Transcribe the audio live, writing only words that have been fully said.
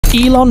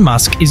Elon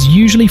Musk is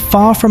usually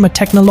far from a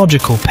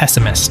technological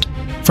pessimist.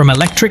 From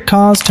electric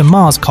cars to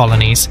Mars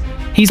colonies,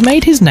 he's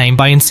made his name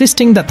by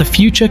insisting that the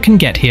future can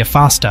get here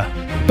faster.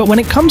 But when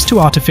it comes to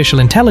artificial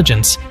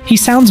intelligence, he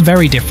sounds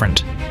very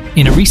different.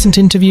 In a recent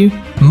interview,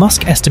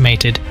 Musk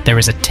estimated there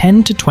is a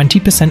 10 to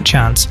 20%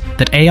 chance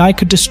that AI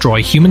could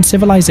destroy human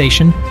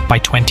civilization by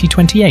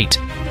 2028,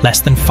 less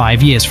than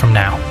 5 years from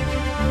now.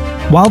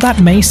 While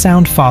that may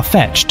sound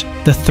far-fetched,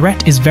 the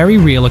threat is very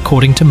real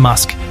according to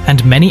Musk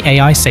and many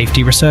AI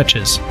safety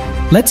researchers.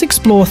 Let's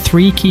explore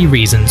 3 key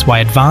reasons why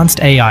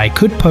advanced AI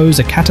could pose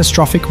a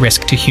catastrophic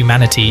risk to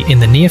humanity in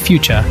the near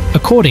future,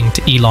 according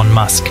to Elon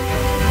Musk.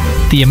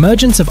 The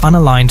emergence of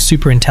unaligned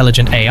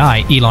superintelligent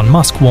AI, Elon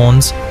Musk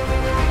warns,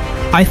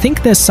 "I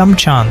think there's some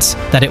chance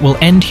that it will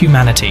end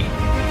humanity.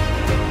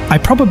 I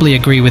probably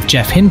agree with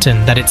Jeff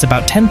Hinton that it's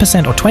about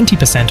 10% or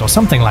 20% or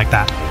something like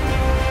that."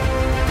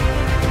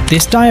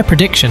 This dire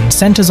prediction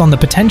centers on the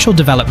potential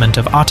development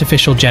of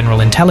artificial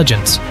general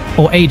intelligence,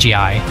 or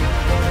AGI,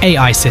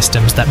 AI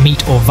systems that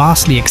meet or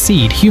vastly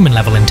exceed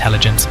human-level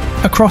intelligence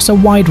across a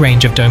wide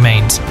range of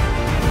domains.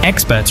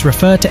 Experts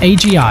refer to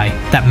AGI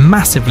that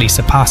massively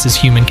surpasses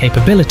human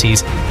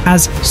capabilities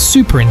as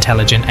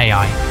superintelligent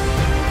AI.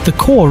 The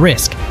core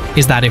risk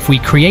is that if we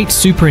create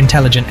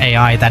superintelligent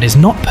AI that is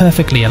not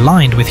perfectly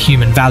aligned with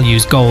human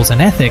values, goals,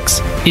 and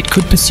ethics, it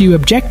could pursue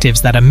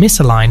objectives that are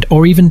misaligned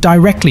or even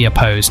directly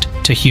opposed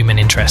to human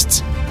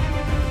interests.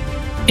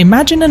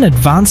 Imagine an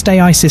advanced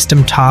AI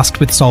system tasked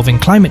with solving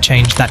climate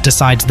change that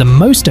decides the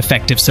most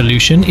effective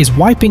solution is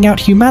wiping out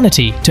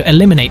humanity to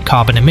eliminate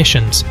carbon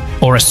emissions,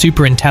 or a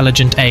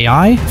superintelligent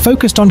AI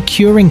focused on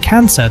curing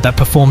cancer that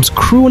performs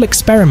cruel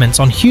experiments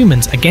on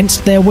humans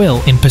against their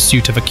will in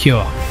pursuit of a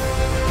cure.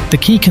 The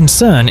key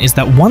concern is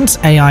that once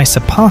AI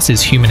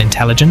surpasses human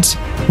intelligence,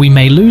 we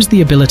may lose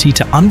the ability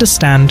to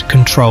understand,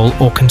 control,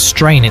 or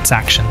constrain its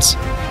actions.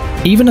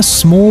 Even a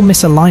small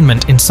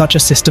misalignment in such a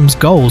system's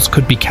goals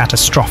could be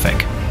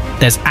catastrophic.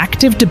 There's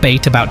active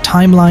debate about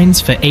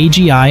timelines for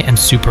AGI and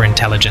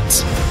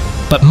superintelligence.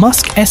 But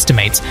Musk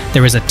estimates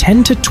there is a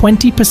 10 to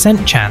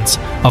 20% chance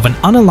of an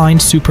unaligned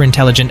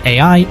superintelligent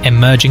AI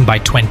emerging by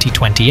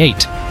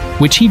 2028,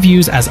 which he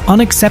views as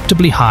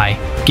unacceptably high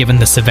given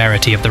the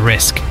severity of the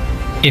risk.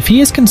 If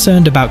he is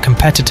concerned about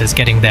competitors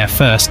getting there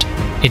first,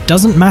 it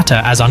doesn't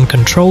matter as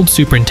uncontrolled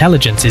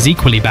superintelligence is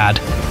equally bad,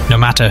 no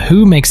matter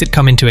who makes it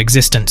come into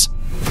existence,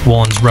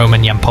 warns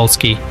Roman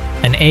Yampolsky,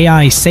 an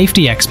AI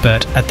safety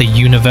expert at the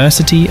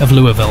University of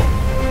Louisville.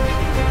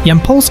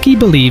 Yampolsky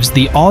believes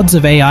the odds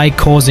of AI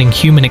causing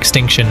human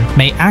extinction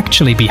may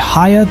actually be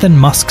higher than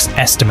Musk's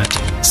estimate,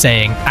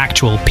 saying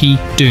actual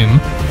P-doom,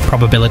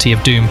 probability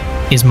of doom,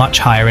 is much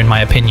higher in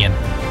my opinion.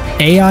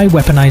 AI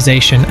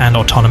weaponization and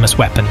autonomous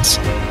weapons.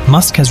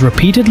 Musk has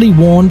repeatedly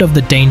warned of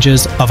the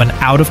dangers of an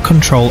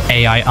out-of-control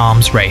AI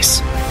arms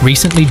race,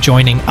 recently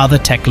joining other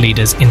tech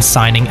leaders in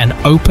signing an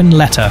open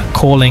letter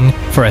calling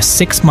for a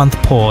 6-month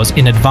pause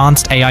in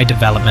advanced AI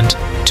development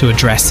to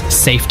address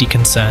safety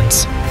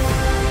concerns.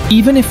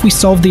 Even if we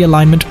solve the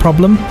alignment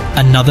problem,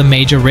 another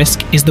major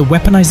risk is the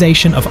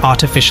weaponization of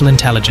artificial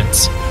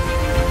intelligence.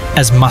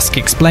 As Musk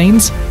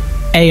explains,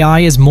 AI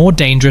is more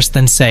dangerous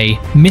than, say,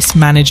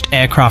 mismanaged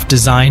aircraft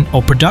design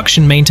or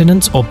production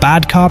maintenance or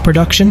bad car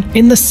production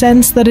in the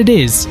sense that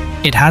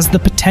it has the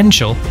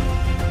potential.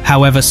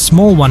 However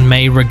small one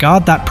may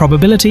regard that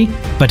probability,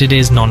 but it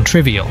is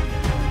non-trivial.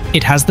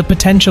 It has the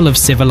potential of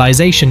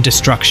civilization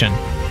destruction.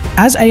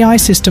 As AI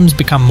systems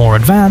become more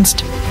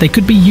advanced, they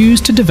could be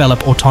used to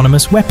develop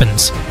autonomous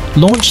weapons,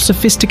 launch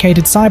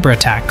sophisticated cyber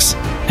attacks,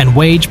 and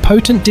wage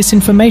potent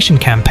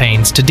disinformation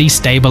campaigns to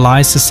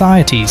destabilize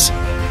societies.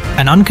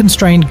 An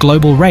unconstrained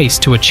global race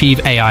to achieve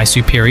AI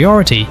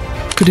superiority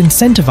could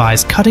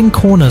incentivize cutting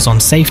corners on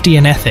safety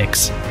and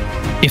ethics.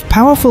 If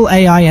powerful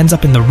AI ends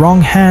up in the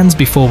wrong hands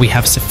before we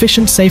have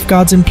sufficient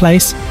safeguards in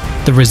place,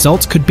 the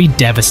results could be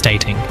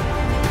devastating.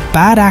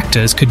 Bad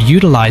actors could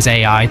utilize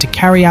AI to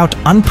carry out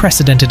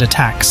unprecedented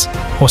attacks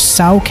or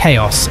sow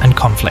chaos and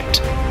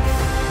conflict.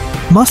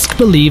 Musk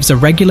believes a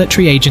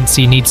regulatory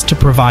agency needs to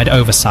provide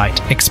oversight,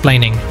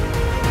 explaining,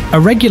 "A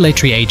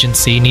regulatory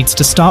agency needs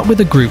to start with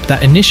a group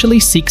that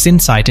initially seeks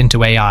insight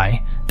into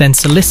AI, then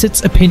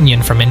solicits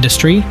opinion from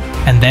industry,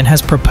 and then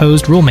has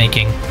proposed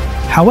rulemaking."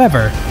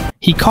 However,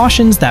 he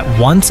cautions that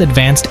once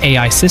advanced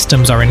AI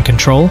systems are in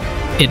control,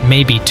 it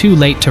may be too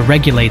late to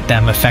regulate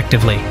them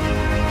effectively.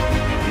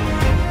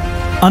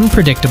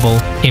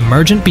 Unpredictable,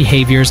 emergent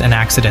behaviors and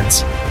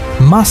accidents.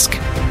 Musk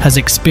has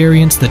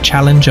experienced the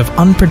challenge of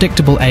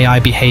unpredictable AI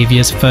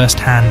behaviors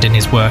firsthand in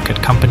his work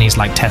at companies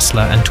like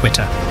Tesla and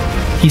Twitter.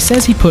 He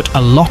says he put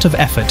a lot of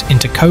effort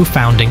into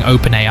co-founding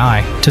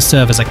OpenAI to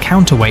serve as a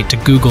counterweight to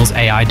Google's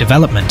AI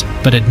development,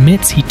 but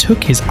admits he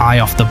took his eye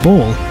off the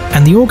ball,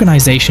 and the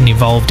organization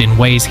evolved in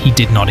ways he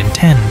did not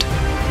intend.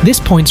 This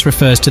point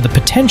refers to the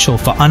potential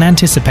for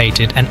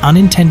unanticipated and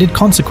unintended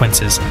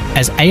consequences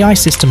as AI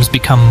systems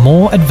become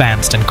more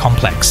advanced and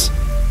complex.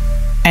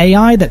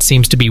 AI that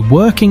seems to be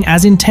working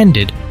as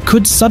intended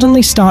could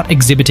suddenly start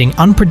exhibiting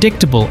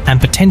unpredictable and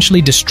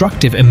potentially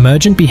destructive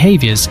emergent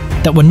behaviors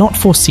that were not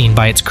foreseen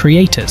by its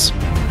creators.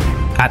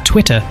 At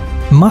Twitter,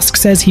 Musk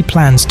says he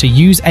plans to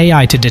use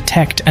AI to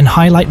detect and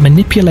highlight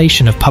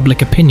manipulation of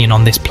public opinion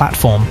on this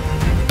platform,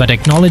 but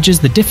acknowledges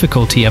the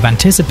difficulty of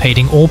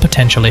anticipating all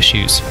potential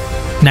issues.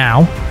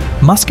 Now,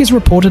 Musk is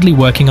reportedly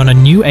working on a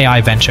new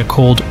AI venture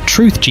called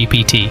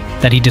TruthGPT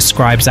that he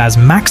describes as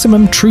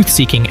maximum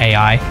truth-seeking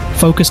AI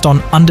focused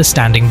on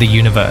understanding the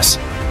universe.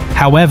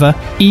 However,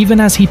 even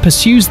as he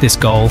pursues this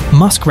goal,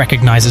 Musk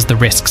recognizes the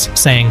risks,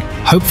 saying,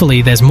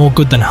 "Hopefully there's more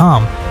good than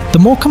harm." The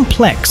more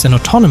complex and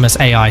autonomous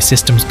AI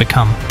systems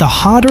become, the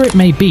harder it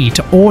may be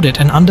to audit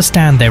and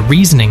understand their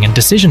reasoning and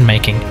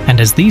decision-making,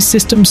 and as these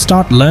systems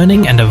start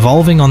learning and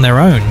evolving on their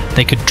own,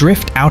 they could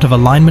drift out of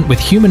alignment with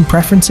human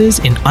preferences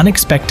in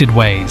unexpected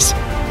ways.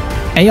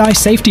 AI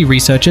safety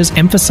researchers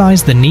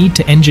emphasize the need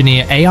to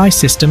engineer AI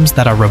systems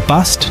that are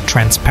robust,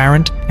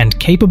 transparent, and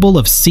capable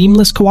of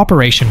seamless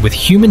cooperation with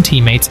human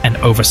teammates and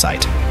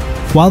oversight.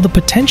 While the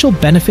potential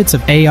benefits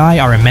of AI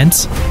are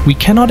immense, we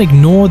cannot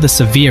ignore the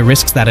severe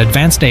risks that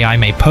advanced AI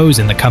may pose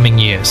in the coming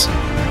years.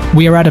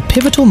 We are at a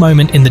pivotal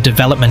moment in the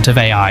development of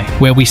AI,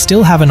 where we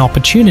still have an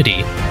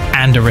opportunity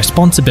and a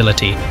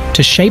responsibility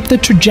to shape the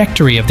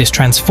trajectory of this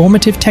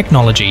transformative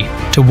technology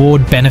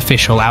toward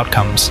beneficial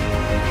outcomes.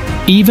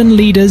 Even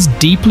leaders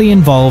deeply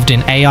involved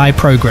in AI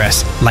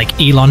progress, like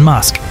Elon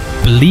Musk,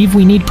 believe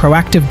we need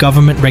proactive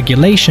government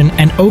regulation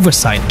and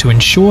oversight to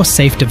ensure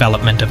safe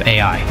development of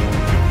AI.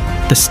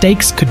 The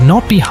stakes could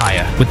not be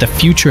higher, with the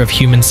future of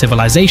human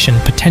civilization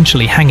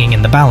potentially hanging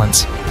in the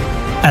balance.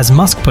 As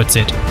Musk puts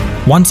it,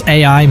 once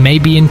AI may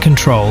be in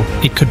control,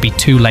 it could be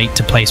too late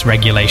to place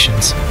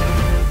regulations.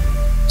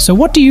 So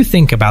what do you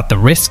think about the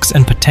risks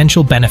and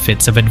potential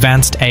benefits of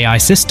advanced AI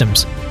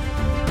systems?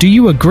 Do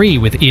you agree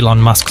with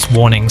Elon Musk's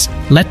warnings?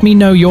 Let me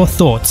know your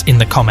thoughts in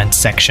the comments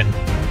section.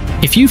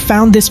 If you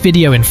found this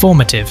video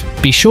informative,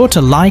 be sure to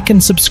like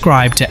and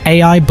subscribe to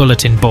AI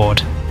Bulletin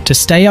Board to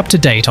stay up to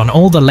date on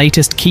all the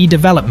latest key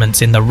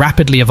developments in the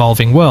rapidly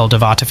evolving world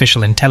of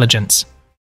artificial intelligence.